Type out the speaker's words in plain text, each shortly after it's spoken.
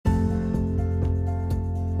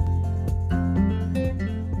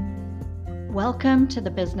Welcome to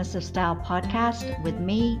the Business of Style podcast with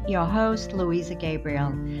me, your host, Louisa Gabriel.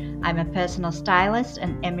 I'm a personal stylist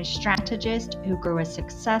and image strategist who grew a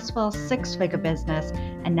successful six-figure business,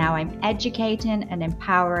 and now I'm educating and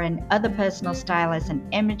empowering other personal stylists and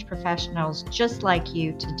image professionals just like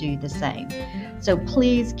you to do the same. So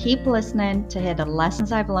please keep listening to hear the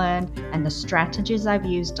lessons I've learned and the strategies I've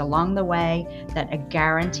used along the way that are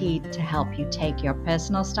guaranteed to help you take your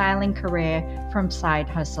personal styling career from side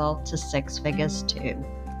hustle to six figures too.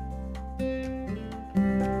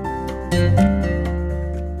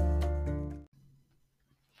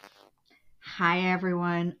 Hi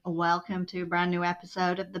everyone, welcome to a brand new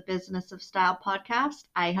episode of the Business of Style podcast.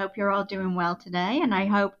 I hope you're all doing well today, and I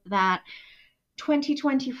hope that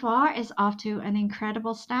 2024 is off to an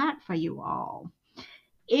incredible start for you all.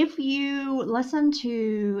 If you listen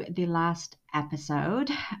to the last episode,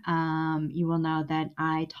 you will know that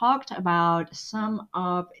I talked about some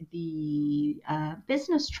of the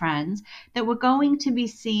business trends that we're going to be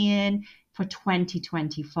seeing for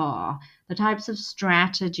 2024, the types of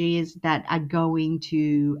strategies that are going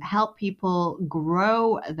to help people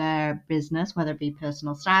grow their business, whether it be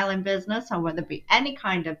personal styling business or whether it be any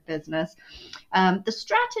kind of business, the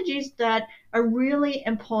strategies that are really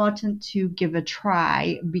important to give a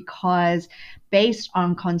try, because based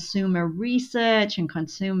on consumer research and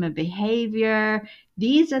consumer behavior,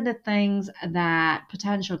 these are the things that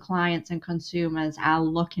potential clients and consumers are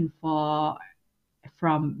looking for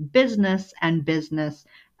from business and business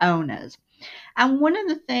owners. And one of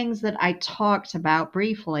the things that I talked about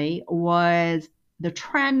briefly was the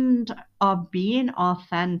trend of being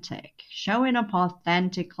authentic, showing up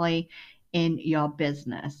authentically in your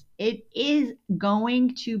business. It is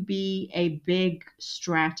going to be a big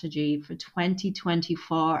strategy for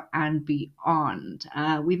 2024 and beyond.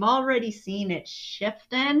 We've already seen it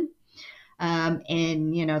shifting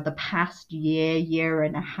in the past year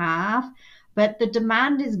and a half. But the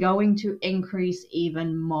demand is going to increase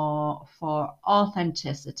even more for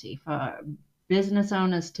authenticity, for business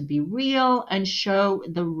owners to be real and show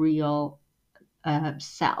the real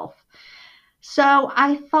self. So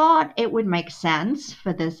I thought it would make sense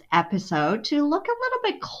for this episode to look a little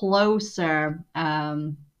bit closer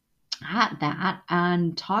at that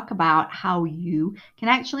and talk about how you can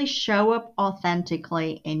actually show up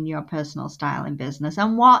authentically in your personal styling business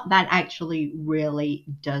and what that actually really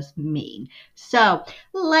does mean. So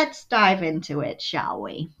let's dive into it, shall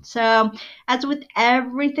we? So, as with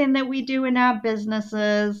everything that we do in our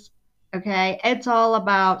businesses, okay, it's all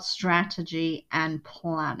about strategy and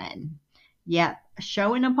planning. Yep,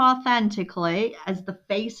 showing up authentically as the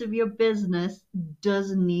face of your business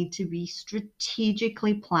does need to be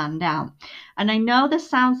strategically planned out. And I know this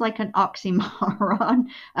sounds like an oxymoron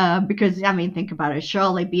because, think about it.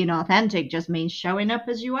 Surely being authentic just means showing up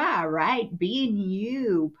as you are, right? Being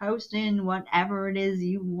you, posting whatever it is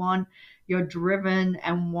you want, you're driven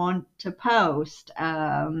and want to post,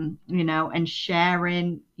 and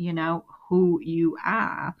sharing, who you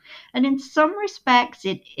are. And in some respects,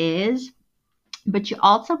 it is. But you're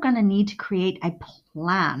also going to need to create a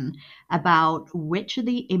plan about which are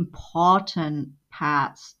the important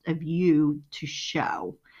parts of you to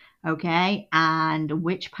show, okay? And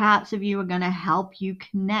which parts of you are going to help you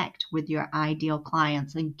connect with your ideal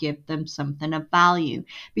clients and give them something of value,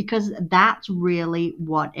 because that's really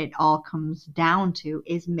what it all comes down to,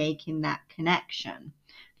 is making that connection,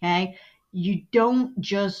 okay? You don't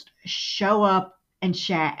just show up and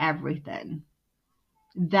share everything.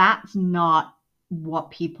 That's not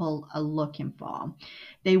what people are looking for.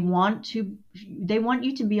 They want you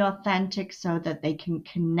to be authentic so that they can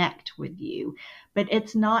connect with you. But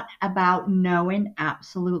it's not about knowing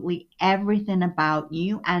absolutely everything about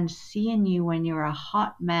you and seeing you when you're a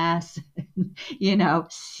hot mess,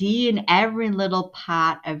 seeing every little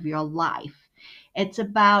part of your life. It's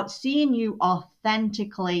about seeing you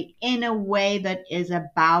authentically in a way that is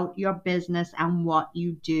about your business and what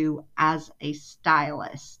you do as a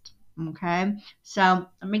stylist. Okay, so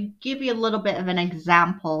let me give you a little bit of an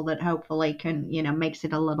example that hopefully can, makes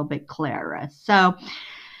it a little bit clearer. So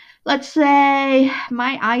let's say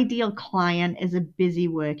my ideal client is a busy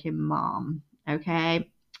working mom. Okay,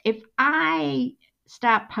 if I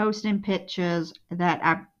start posting pictures that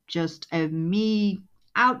are just of me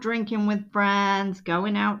out drinking with friends,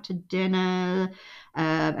 going out to dinner,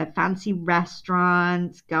 at fancy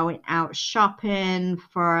restaurants, going out shopping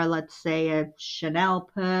for, let's say, a Chanel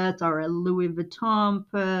purse or a Louis Vuitton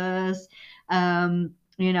purse,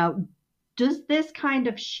 does this kind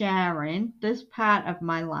of sharing, this part of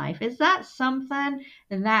my life, is that something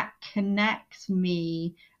that connects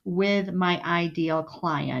me with my ideal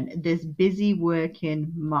client, this busy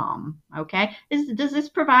working mom. Okay. Does this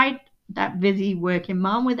provide that busy working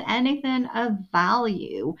mom with anything of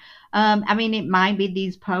value? I mean, it might be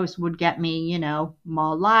these posts would get me,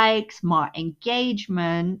 more likes, more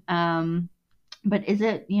engagement. But is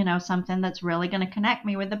it, something that's really going to connect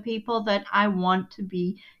me with the people that I want to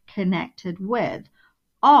be connected with?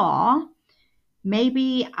 Or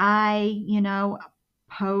maybe I,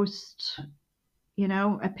 post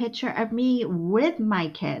a picture of me with my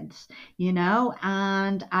kids,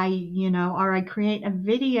 and or I create a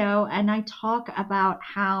video and I talk about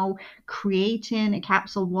how creating a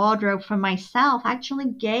capsule wardrobe for myself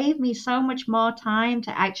actually gave me so much more time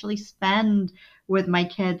to actually spend with my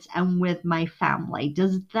kids and with my family.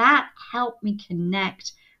 Does that help me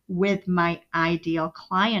connect with my ideal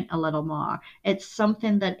client a little more? It's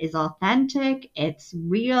something that is authentic, it's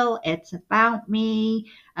real, it's about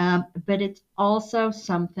me, but it's also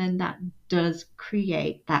something that does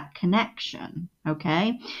create that connection.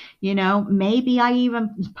 Okay. Maybe I even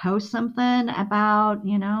post something about,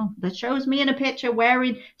 that shows me in a picture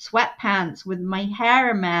wearing sweatpants with my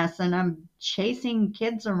hair a mess and I'm chasing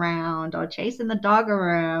kids around or chasing the dog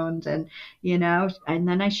around. And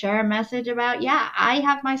then I share a message about, yeah, I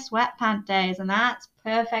have my sweatpant days and that's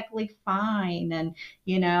perfectly fine. And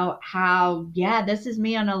how, yeah, this is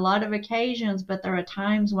me on a lot of occasions, but there are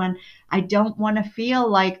times when I don't want to feel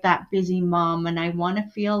like that busy mom and I want to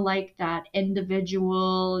feel like that individual,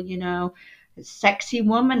 sexy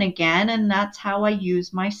woman again. And that's how I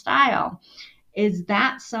use my style. Is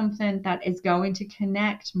that something that is going to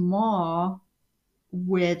connect more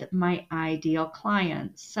with my ideal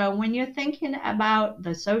clients? So when you're thinking about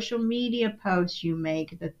the social media posts you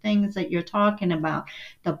make, the things that you're talking about,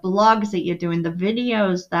 the blogs that you're doing, the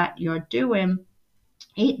videos that you're doing,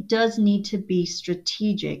 it does need to be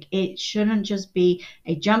strategic. It shouldn't just be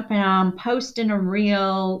a jumping on, posting a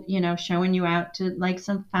reel, showing you out to like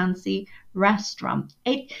some fancy restaurant.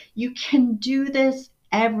 You can do this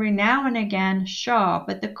every now and again, sure,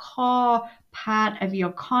 but the core part of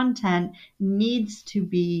your content needs to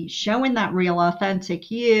be showing that real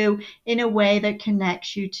authentic you in a way that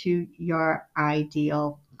connects you to your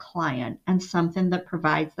ideal client and something that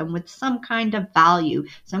provides them with some kind of value,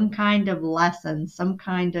 some kind of lesson, some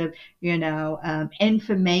kind of,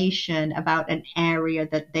 information about an area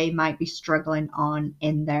that they might be struggling on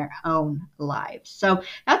in their own lives. So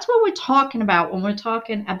that's what we're talking about when we're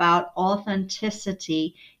talking about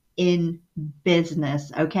authenticity in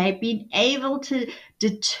business. Okay. Being able to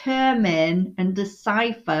determine and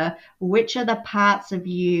decipher which are the parts of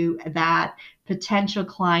you that potential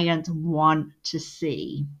clients want to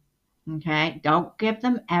see. Okay. Don't give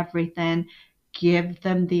them everything. Give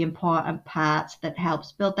them the important parts that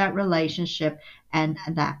helps build that relationship and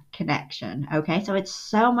that connection. Okay. So it's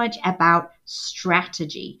so much about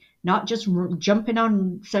strategy, not just jumping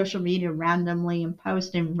on social media randomly and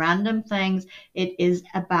posting random things. It is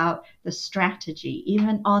about the strategy.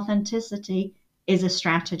 Even authenticity is a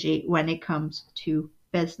strategy when it comes to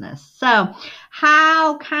business. So,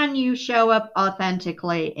 how can you show up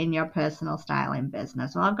authentically in your personal style in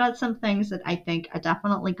business? Well, I've got some things that I think are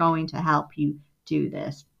definitely going to help you do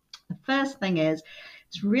this. The first thing is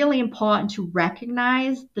it's really important to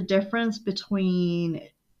recognize the difference between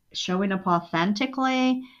showing up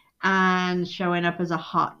authentically and showing up as a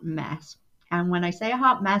hot mess. And when I say a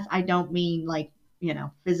hot mess, I don't mean like,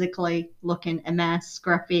 physically looking a mess,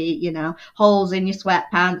 scruffy, holes in your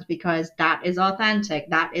sweatpants, because that is authentic.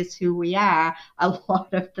 That is who we are a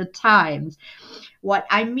lot of the times. What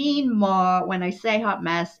I mean more when I say hot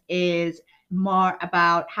mess is more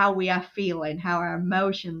about how we are feeling, how our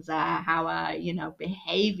emotions are, how our,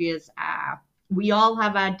 behaviors are. We all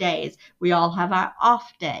have our days. We all have our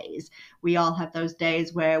off days. We all have those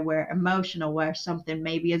days where we're emotional, where something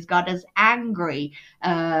maybe has got us angry,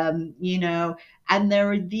 and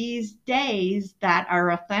there are these days that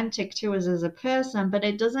are authentic to us as a person, but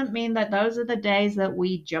it doesn't mean that those are the days that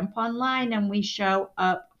we jump online and we show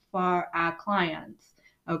up for our clients,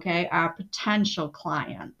 okay, our potential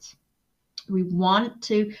clients. We want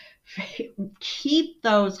to keep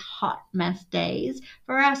those hot mess days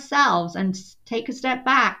for ourselves and take a step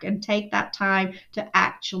back and take that time to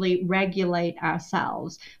actually regulate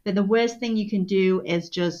ourselves. But the worst thing you can do is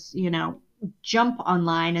just, jump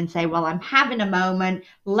online and say, well, I'm having a moment.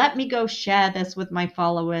 Let me go share this with my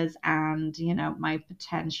followers and, my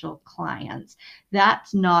potential clients.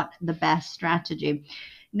 That's not the best strategy.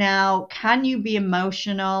 Now, can you be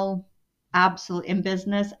emotional Absolutely. In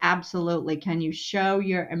business, absolutely. Can you show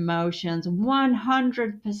your emotions?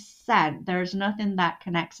 100%. There's nothing that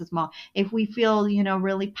connects us more. If we feel,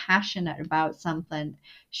 really passionate about something,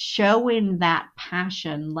 showing that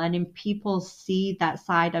passion, letting people see that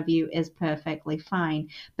side of you is perfectly fine.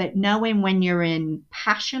 But knowing when you're in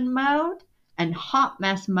passion mode and hot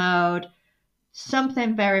mess mode,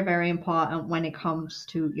 something very, very important when it comes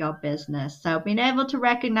to your business. So being able to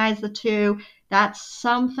recognize the two, that's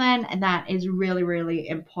something that is really, really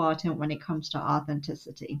important when it comes to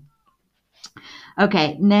authenticity.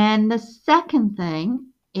 Okay, then the second thing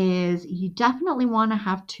is you definitely want to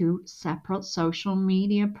have two separate social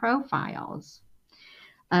media profiles.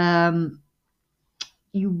 Um,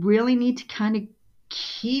 you really need to kind of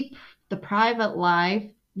keep the private life,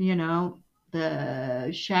 the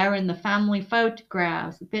sharing the family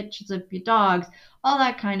photographs, the pictures of your dogs, all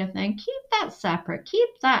that kind of thing. Keep that separate.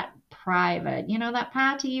 Keep that private. That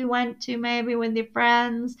party you went to maybe with your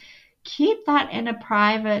friends, keep that in a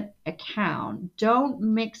private account. Don't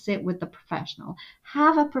mix it with the professional.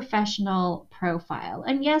 Have a professional profile.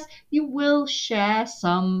 And yes, you will share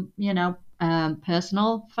some,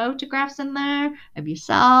 personal photographs in there of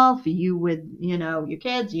yourself, you with, your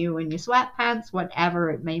kids, you in your sweatpants, whatever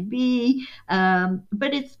it may be.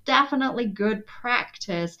 But it's definitely good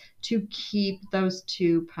practice to keep those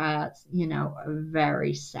two parts,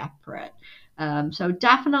 very separate. So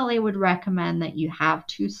definitely would recommend that you have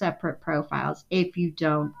two separate profiles if you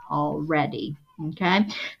don't already. Okay.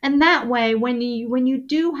 And that way, when you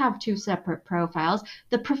do have two separate profiles,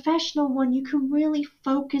 the professional one, you can really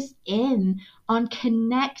focus in on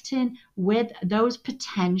connecting with those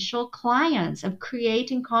potential clients, of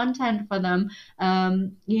creating content for them,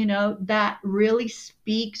 that really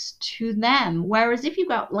speaks to them. Whereas if you've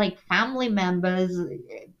got like family members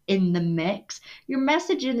in the mix, your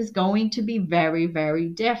messaging is going to be very, very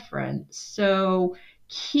different. So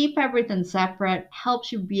keep everything separate,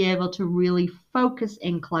 helps you be able to really focus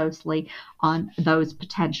in closely on those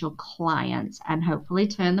potential clients and hopefully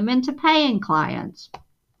turn them into paying clients.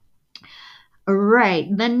 Right.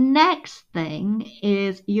 The next thing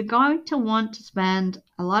is you're going to want to spend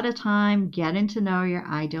a lot of time getting to know your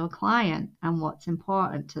ideal client and what's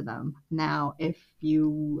important to them. Now, if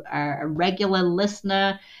you are a regular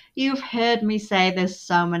listener, you've heard me say this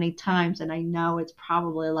so many times, and I know it's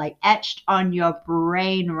probably like etched on your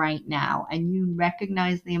brain right now, and you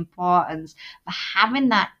recognize the importance of having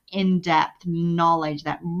that in-depth knowledge,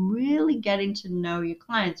 that really getting to know your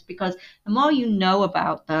clients, because the more you know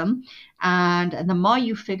about them, and the more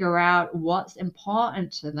you figure out what's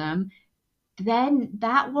important to them, then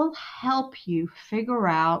that will help you figure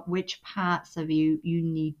out which parts of you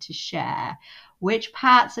need to share. Which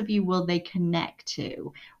parts of you will they connect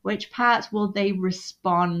to? Which parts will they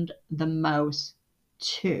respond the most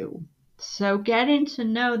to? So getting to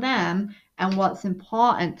know them and what's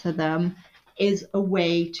important to them is a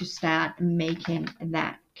way to start making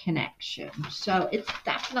that connection. So it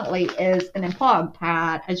definitely is an important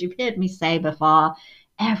part, as you've heard me say before.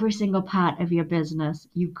 Every single part of your business,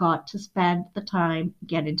 you've got to spend the time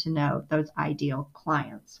getting to know those ideal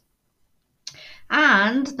clients.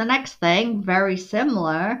 And the next thing, very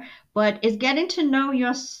similar, but is getting to know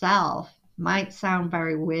yourself. Might sound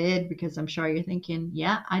very weird because I'm sure you're thinking,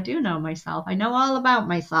 yeah, I do know myself. I know all about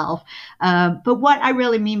myself. But what I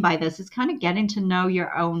really mean by this is kind of getting to know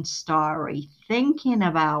your own story, thinking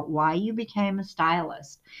about why you became a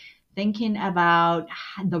stylist, thinking about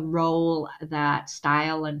the role that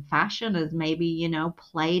style and fashion has maybe,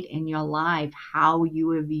 played in your life, how you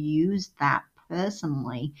have used that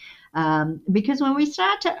personally. Because when we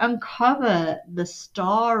start to uncover the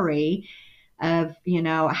story of,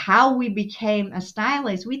 how we became a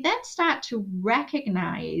stylist, we then start to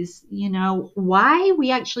recognize, why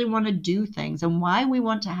we actually want to do things and why we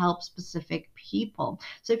want to help specific people.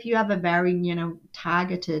 So if you have a very,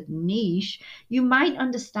 targeted niche, you might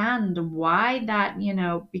understand why that,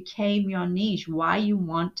 became your niche, why you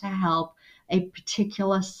want to help a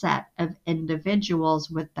particular set of individuals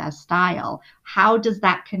with their style. How does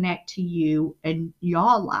that connect to you in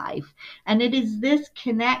your life? And it is this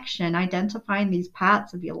connection, identifying these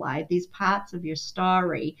parts of your life, these parts of your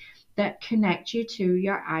story, that connect you to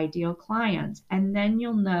your ideal clients. And then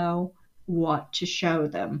you'll know what to show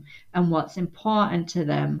them and what's important to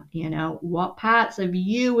them. What parts of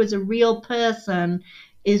you as a real person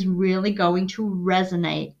is really going to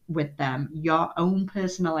resonate with them, your own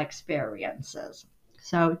personal experiences.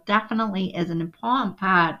 So definitely is an important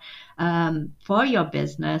part for your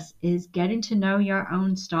business is getting to know your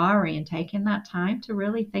own story and taking that time to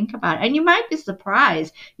really think about it. And you might be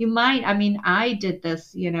surprised. I mean, I did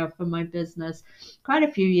this, for my business quite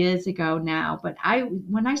a few years ago now, but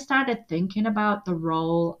when I started thinking about the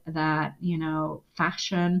role that,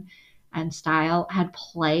 fashion and style had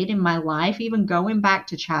played in my life, even going back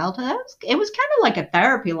to childhood, it was kind of like a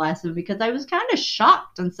therapy lesson because I was kind of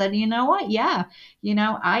shocked and said, you know what? Yeah,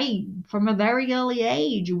 I, from a very early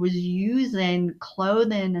age, was using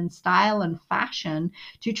clothing and style and fashion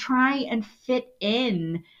to try and fit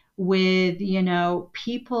in with,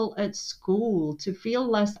 people at school, to feel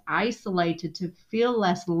less isolated, to feel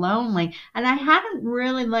less lonely. And I hadn't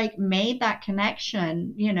really like made that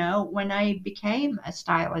connection, when I became a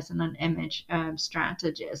stylist and an image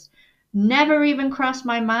strategist. Never even crossed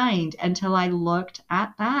my mind until I looked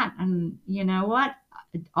at that. And you know what?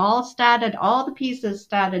 All the pieces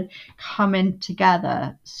started coming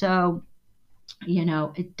together. So,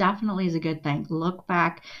 it definitely is a good thing. Look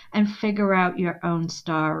back and figure out your own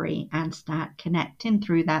story and start connecting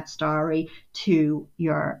through that story to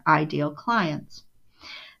your ideal clients.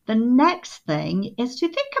 The next thing is to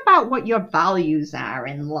think about what your values are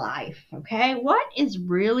in life. Okay. What is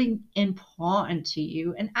really important to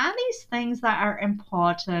you? And are these things that are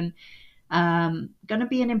important going to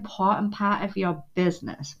be an important part of your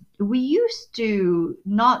business? We used to,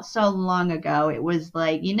 not so long ago, it was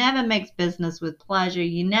like you never mix business with pleasure.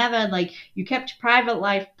 You never, like, you kept your private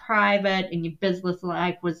life private and your business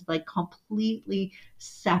life was like completely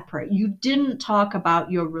separate. You didn't talk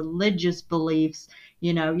about your religious beliefs.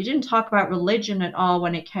 You didn't talk about religion at all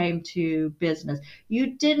when it came to business.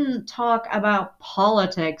 You didn't talk about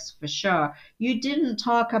politics for sure. You didn't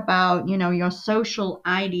talk about, your social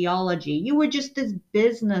ideology. You were just this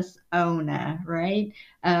business owner, right?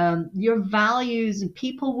 Your values,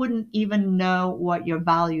 people wouldn't even know what your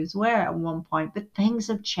values were at one point, but things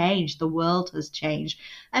have changed. The world has changed.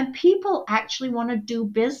 And people actually want to do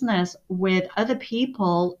business with other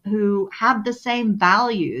people who have the same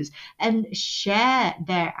values and share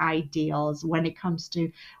their ideals when it comes to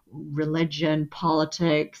religion,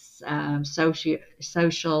 politics,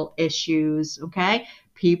 social issues. Okay.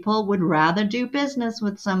 People would rather do business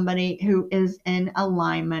with somebody who is in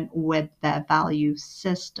alignment with their value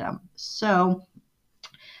system. So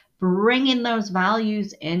bringing those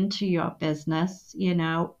values into your business,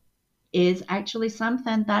 is actually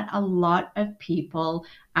something that a lot of people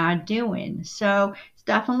are doing. So it's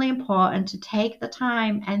definitely important to take the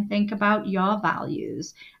time and think about your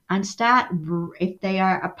values and start, if they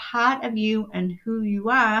are a part of you and who you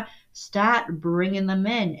are, start bringing them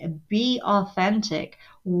in. Be authentic.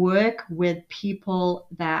 Work with people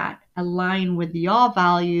that align with your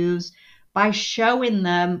values by showing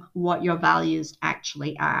them what your values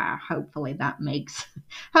actually are. Hopefully that makes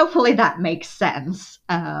sense.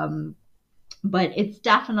 But it's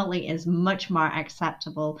definitely is much more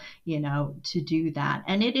acceptable, to do that.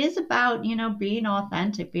 And it is about, being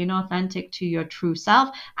authentic to your true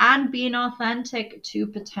self and being authentic to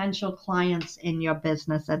potential clients in your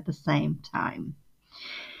business at the same time.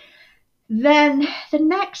 Then the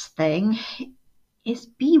next thing is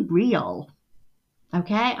be real.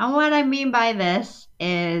 Okay. And what I mean by this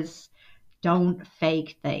is don't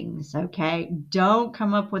fake things, okay? Don't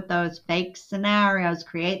come up with those fake scenarios,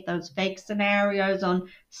 create those fake scenarios on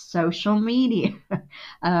social media.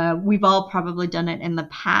 We've all probably done it in the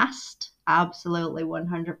past, absolutely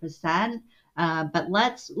 100%. But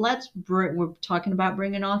we're talking about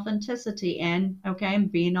bringing authenticity in, okay,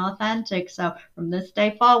 and being authentic. So from this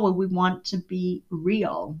day forward, we want to be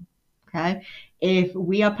real, okay? If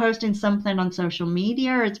we are posting something on social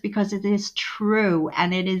media, it's because it is true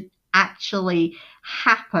and it is actually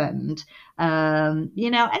happened. And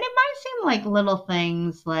it might seem like little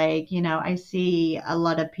things like, I see a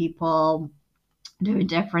lot of people doing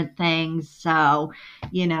different things. So,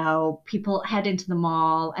 people head into the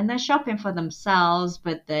mall and they're shopping for themselves,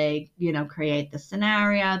 but they, create the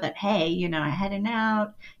scenario that, hey, heading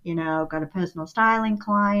out, got a personal styling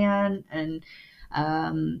client and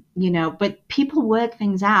but people work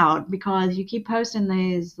things out because you keep posting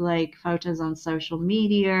these like photos on social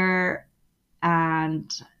media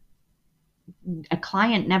and a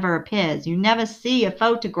client never appears. You never see a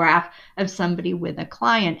photograph of somebody with a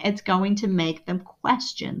client. It's going to make them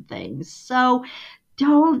question things. So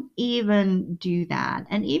don't even do that.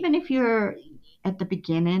 And even if you're at the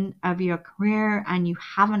beginning of your career and you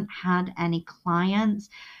haven't had any clients,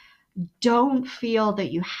 don't feel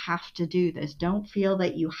that you have to do this. Don't feel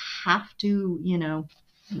that you have to,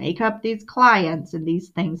 make up these clients and these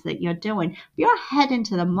things that you're doing. If you're heading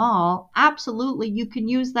to the mall, absolutely, you can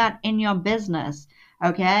use that in your business.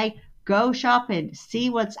 Okay. Go shopping, see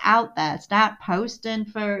what's out there, start posting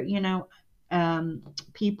for,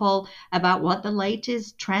 people about what the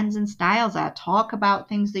latest trends and styles are. Talk about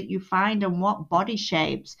things that you find and what body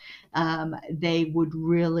shapes they would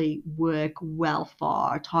really work well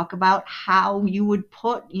for. Talk about how you would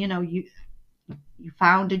put, you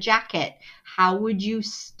found a jacket. How would you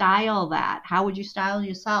style that? How would you style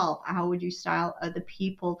yourself? How would you style other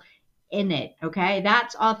people in it? Okay,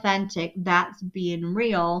 that's authentic. That's being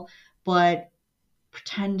real. But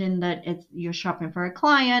pretending that you're shopping for a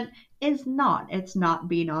client is not. It's not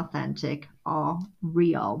being authentic or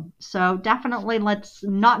real. So definitely let's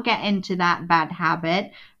not get into that bad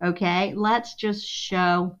habit. Okay, let's just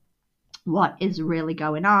show what is really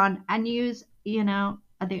going on and use,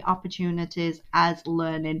 the opportunities as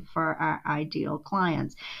learning for our ideal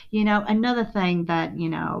clients. Another thing that,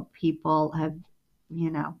 people have,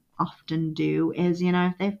 often do is,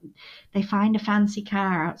 if they find a fancy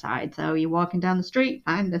car outside. So you're walking down the street,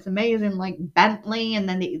 find this amazing like Bentley, and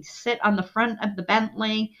then they sit on the front of the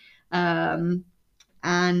Bentley. And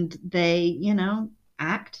they,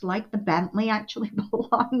 act like the Bentley actually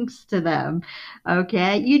belongs to them.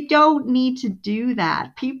 Okay. You don't need to do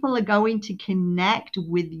that. People are going to connect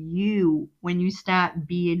with you when you start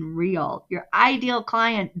being real. Your ideal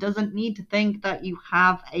client doesn't need to think that you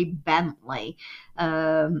have a Bentley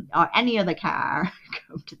or any other car,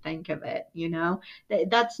 come to think of it.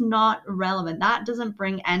 That's not relevant. That doesn't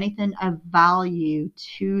bring anything of value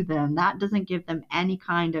to them. That doesn't give them any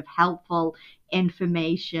kind of helpful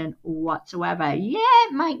information whatsoever. Yeah,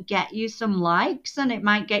 it might get you some likes and it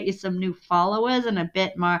might get you some new followers and a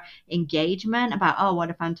bit more engagement about, oh, what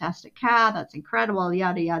a fantastic car, that's incredible,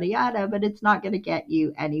 yada, yada, yada, but it's not going to get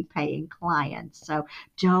you any paying clients. So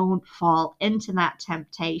don't fall into that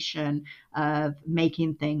temptation of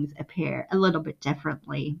making things appear a little bit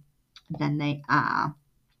differently than they are.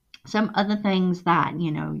 Some other things that,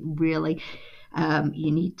 really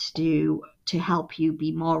you need to do to help you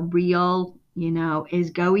be more real, is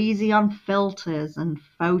go easy on filters and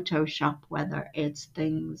Photoshop, whether it's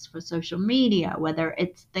things for social media, whether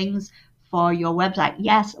it's things for your website.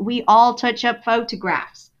 Yes, we all touch up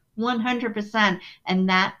photographs. 100%, and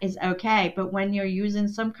that is okay. But when you're using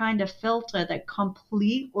some kind of filter that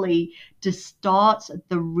completely distorts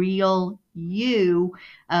the real you,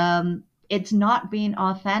 it's not being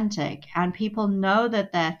authentic, and people know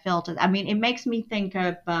that they're filtered. I mean, it makes me think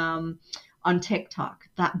of on TikTok,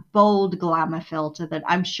 that bold glamour filter that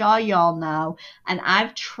I'm sure y'all know, and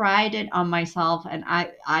I've tried it on myself, and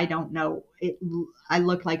I don't know, I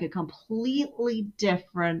look like a completely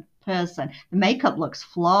different person. The makeup looks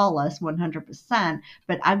flawless 100%,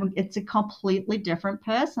 but it's a completely different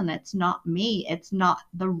person. It's not me. It's not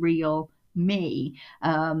the real me.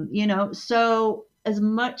 So as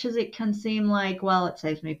much as it can seem like, well, it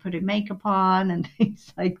saves me putting makeup on and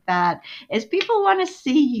things like that, is people want to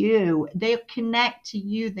see you. They connect to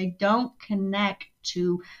you. They don't connect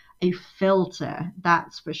to a filter,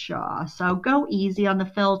 that's for sure. So go easy on the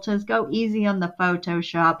filters, go easy on the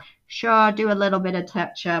Photoshop. Sure, do a little bit of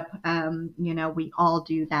touch up. We all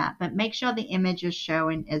do that, but make sure the image you're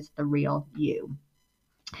showing is the real you.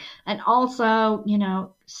 And also,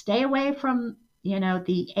 stay away from,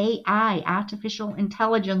 the AI, artificial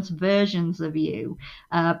intelligence versions of you.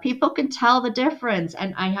 People can tell the difference.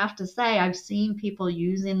 And I have to say, I've seen people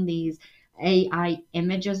using these AI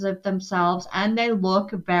images of themselves, and they look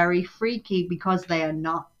very freaky because they are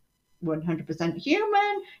not 100%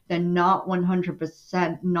 human. They're not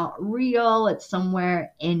 100% not real. It's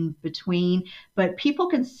somewhere in between. But people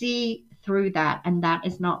can see through that, and that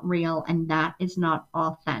is not real, and that is not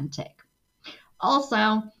authentic.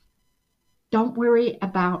 Also, don't worry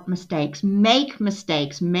about mistakes. Make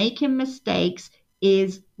mistakes. Making mistakes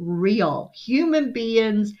is real. Human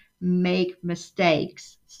beings make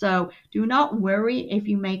mistakes. So do not worry if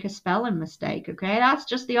you make a spelling mistake, okay? That's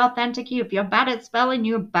just the authentic you. If you're bad at spelling,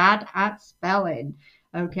 you're bad at spelling,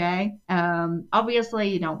 okay? Obviously,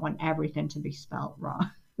 you don't want everything to be spelled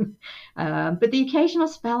wrong. But the occasional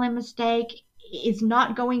spelling mistake is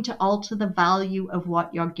not going to alter the value of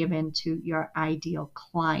what you're giving to your ideal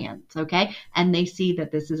clients, okay? And they see that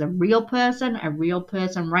this is a real person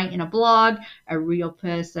writing a blog, a real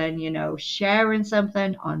person, sharing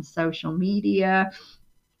something on social media.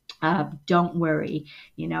 Don't worry,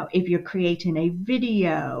 if you're creating a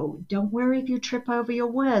video, don't worry if you trip over your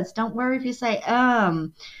words. Don't worry if you say,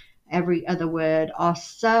 every other word, or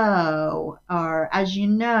so, or as you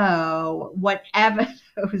know, whatever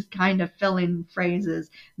those kind of fill-in phrases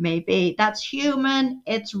may be. That's human,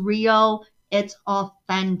 it's real, it's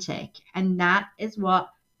authentic. And that is what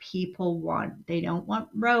people want. They don't want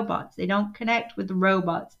robots. They don't connect with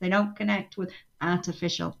robots. They don't connect with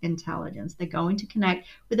artificial intelligence. They're going to connect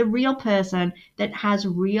with a real person that has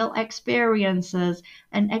real experiences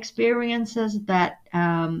and experiences that,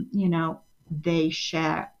 they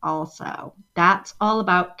share also. That's all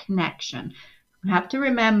about connection. You have to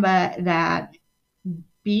remember that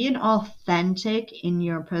being authentic in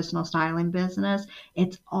your personal styling business,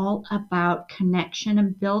 it's all about connection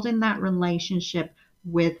and building that relationship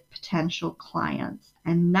with potential clients.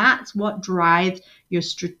 And that's what drives your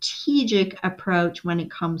strategic approach when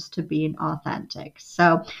it comes to being authentic.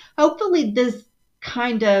 So hopefully this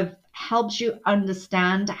kind of helps you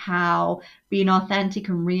understand how being authentic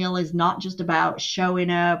and real is not just about showing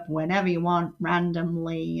up whenever you want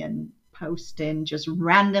randomly and posting just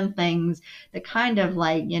random things that kind of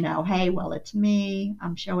like, hey, well, it's me,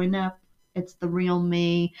 I'm showing up, it's the real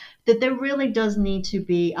me, that there really does need to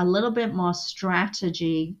be a little bit more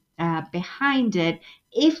strategy behind it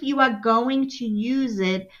if you are going to use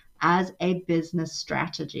it as a business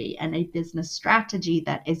strategy, and a business strategy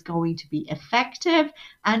that is going to be effective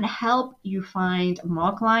and help you find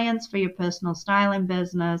more clients for your personal styling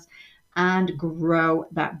business and grow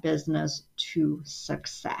that business to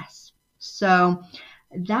success. So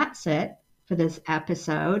that's it for this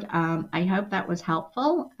episode. I hope that was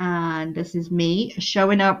helpful. And this is me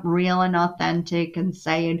showing up real and authentic and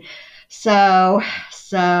saying, so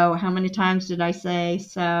how many times did I say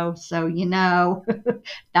so?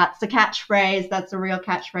 That's the catchphrase. That's a real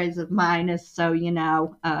catchphrase of mine is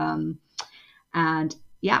and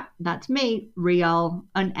yeah, that's me, real,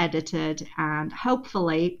 unedited, and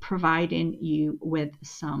hopefully providing you with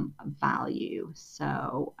some value.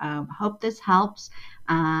 So hope this helps.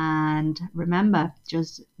 And remember,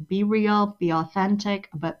 just be real, be authentic,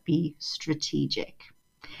 but be strategic.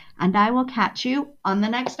 And I will catch you on the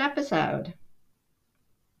next episode.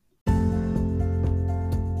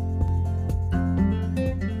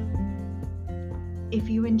 If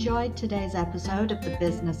you enjoyed today's episode of the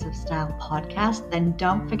Business of Style podcast, then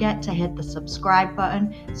don't forget to hit the subscribe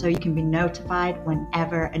button so you can be notified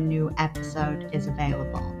whenever a new episode is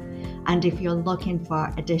available. And if you're looking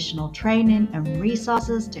for additional training and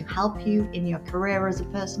resources to help you in your career as a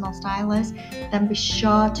personal stylist, then be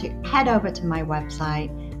sure to head over to my website,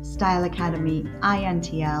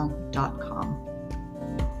 styleacademyintl.com.